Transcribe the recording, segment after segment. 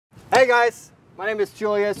Hey guys, my name is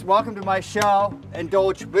Julius. Welcome to my show,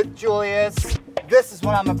 Indulge with Julius. This is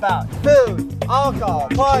what I'm about. Food, alcohol,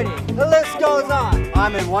 party, the list goes on.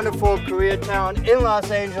 I'm in wonderful Koreatown in Los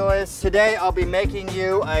Angeles. Today I'll be making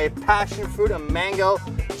you a passion fruit and mango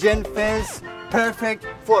Gin Fizz. Perfect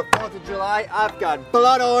for 4th of July. I've got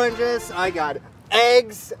blood oranges, I got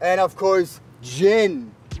eggs, and of course,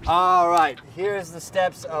 gin. All right, here's the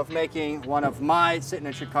steps of making one of my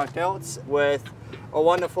signature cocktails with a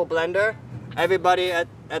wonderful blender. Everybody at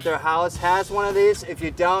their house has one of these. If you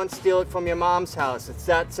don't, steal it from your mom's house. It's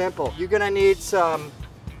that simple. You're gonna need some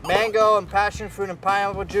mango and passion fruit and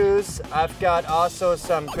pineapple juice. I've got also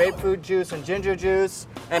some grapefruit juice and ginger juice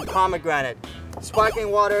and pomegranate, sparkling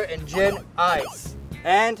water and gin ice.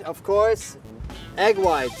 And of course, egg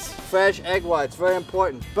whites, fresh egg whites, very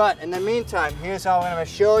important. But in the meantime, here's how I'm gonna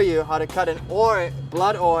show you how to cut an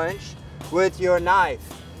blood orange with your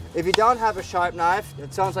knife. If you don't have a sharp knife,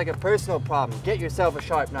 it sounds like a personal problem. Get yourself a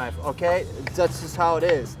sharp knife, okay? That's just how it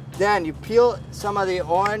is. Then you peel some of the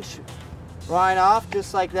orange rind off,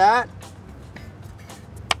 just like that.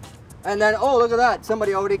 And then, oh, look at that.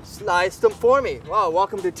 Somebody already sliced them for me. Wow,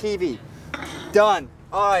 welcome to TV. Done.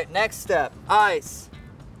 All right, next step, ice.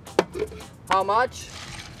 How much?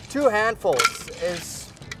 2 handfuls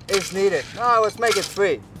is needed. No, let's make it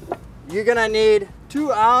 3. You're gonna need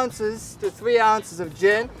 2 ounces to 3 ounces of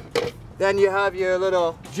gin. Then you have your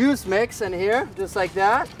little juice mix in here, just like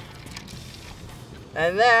that.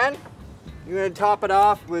 And then you're gonna top it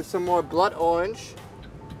off with some more blood orange,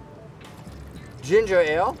 ginger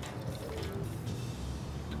ale.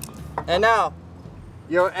 And now,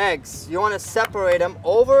 your eggs. You wanna separate them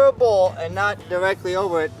over a bowl and not directly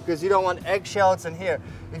over it because you don't want eggshells in here.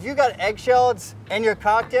 If you got eggshells in your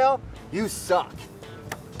cocktail, you suck.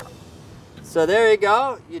 So there you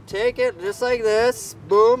go. You take it just like this.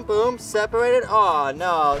 Boom, boom, separate it. Oh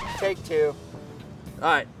no, take 2. All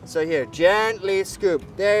right, so here, gently scoop.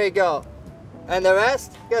 There you go. And the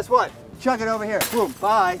rest, guess what? Chuck it over here. Boom,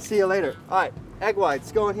 bye, see you later. All right, egg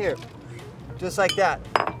whites, go in here. Just like that.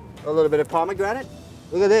 A little bit of pomegranate.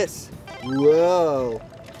 Look at this. Whoa,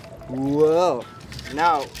 whoa.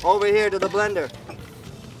 Now, over here to the blender.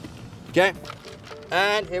 Okay,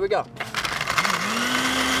 and here we go.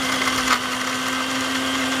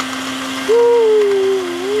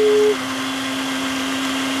 Woo.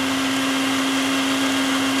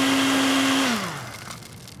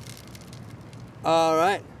 All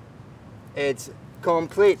right, it's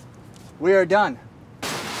complete. We are done.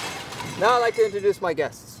 Now I'd like to introduce my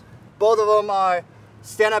guests. Both of them are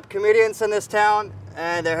stand-up comedians in this town,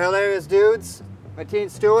 and they're hilarious dudes. Martine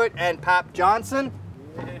Stewart and Pap Johnson.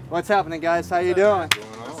 What's happening, guys? How you doing?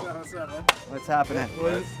 What's up, man? What's happening?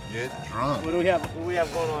 Let's get drunk. What do we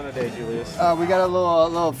have going on today, Julius? We got a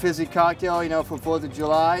little fizzy cocktail, you know, for 4th of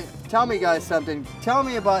July. Tell me, guys, something. Tell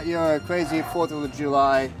me about your crazy 4th of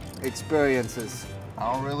July experiences.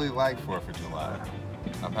 I don't really like 4th of July.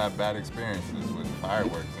 I've had bad experiences with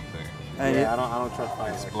fireworks and things. And yeah, I don't trust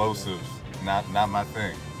fireworks. Explosives, not my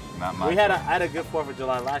thing. Not my. I had a good 4th of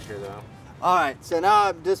July last year, though. All right, so now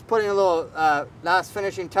I'm just putting a little last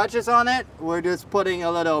finishing touches on it. We're just putting a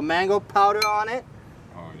little mango powder on it.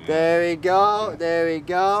 Oh, yeah. There we go, there we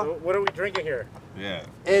go. So what are we drinking here? Yeah.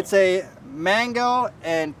 It's a mango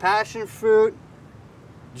and passion fruit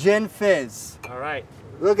Gin Fizz. All right.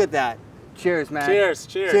 Look at that. Cheers, man. Cheers,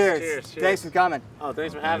 cheers, cheers. cheers, cheers. Thanks for coming. Oh,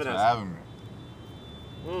 thanks for having us. Having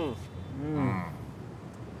me.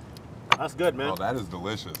 That's good, man. Oh, that is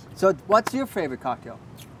delicious. So what's your favorite cocktail?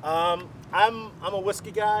 I'm a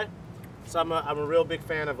whiskey guy, so I'm a real big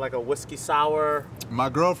fan of like a whiskey sour. My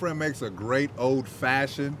girlfriend makes a great old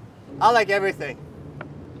fashioned. I like everything.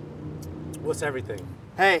 What's everything?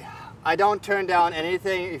 Hey, I don't turn down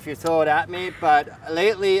anything if you throw it at me, but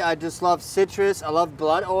lately I just love citrus. I love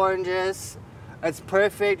blood oranges. It's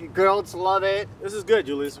perfect. Girls love it. This is good,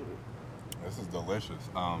 Julius. This is delicious.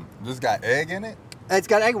 This got egg in it? It's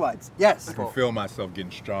got egg whites. Yes. I can feel myself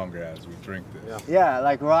getting stronger as we drink this. Yeah,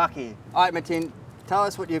 like Rocky. All right, Martine, tell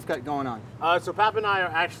us what you've got going on. So Pap and I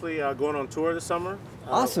are actually going on tour this summer.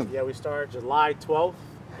 Awesome. Yeah, we start July 12th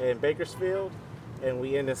in Bakersfield, and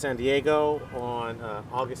we end in San Diego on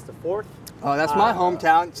August the 4th. Oh, that's my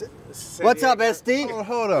hometown. What's up, SD? Oh,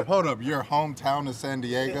 hold up. Your hometown is San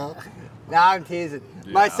Diego? Nah, I'm teasing.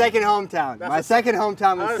 Yeah. My second hometown. My second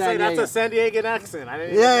hometown was San Diego. That's a San Diegan accent. I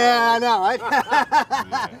didn't I know.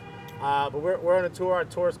 Yeah. But we're on a tour. Our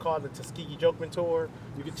tour is called the Tuskegee Jokeman Tour.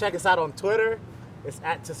 You can check us out on Twitter. It's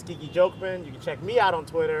at Tuskegee Jokeman. You can check me out on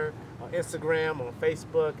Twitter, on Instagram, on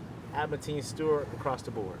Facebook, at Martine Stewart, across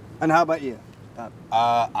the board. And how about you?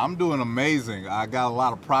 I'm doing amazing. I got a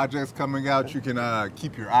lot of projects coming out. You can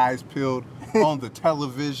keep your eyes peeled on the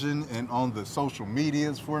television and on the social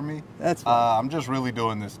medias for me. That's fine. I'm just really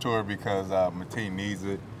doing this tour because my team needs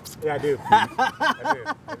it. Yeah, I do. I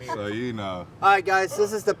do. So, you know. All right, guys,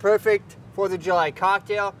 this is the perfect 4th of July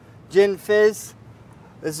cocktail, Gin Fizz.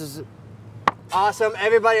 This is awesome.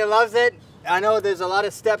 Everybody loves it. I know there's a lot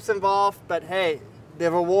of steps involved, but hey,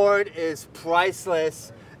 the reward is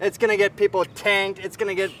priceless. It's gonna get people tanked. It's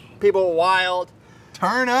gonna get people wild.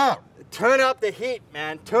 Turn up. Turn up the heat,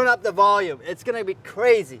 man. Turn up the volume. It's gonna be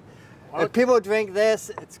crazy. If people drink this,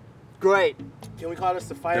 it's great. Can we call this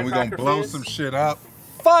the firecracker Then we're gonna blow fizz? some shit up.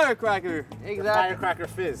 Firecracker, The exactly. firecracker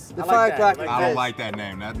fizz. The I like firecracker that. I fizz. don't like that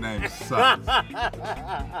name. That name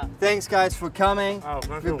sucks. Thanks, guys, for coming, Oh,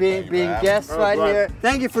 for cool. being guests Oh, right right. here.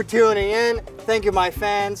 Thank you for tuning in. Thank you, my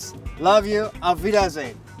fans. Love you. Auf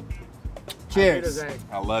Wiedersehen. Cheers. Wiedersehen.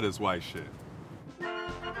 I love this white shit.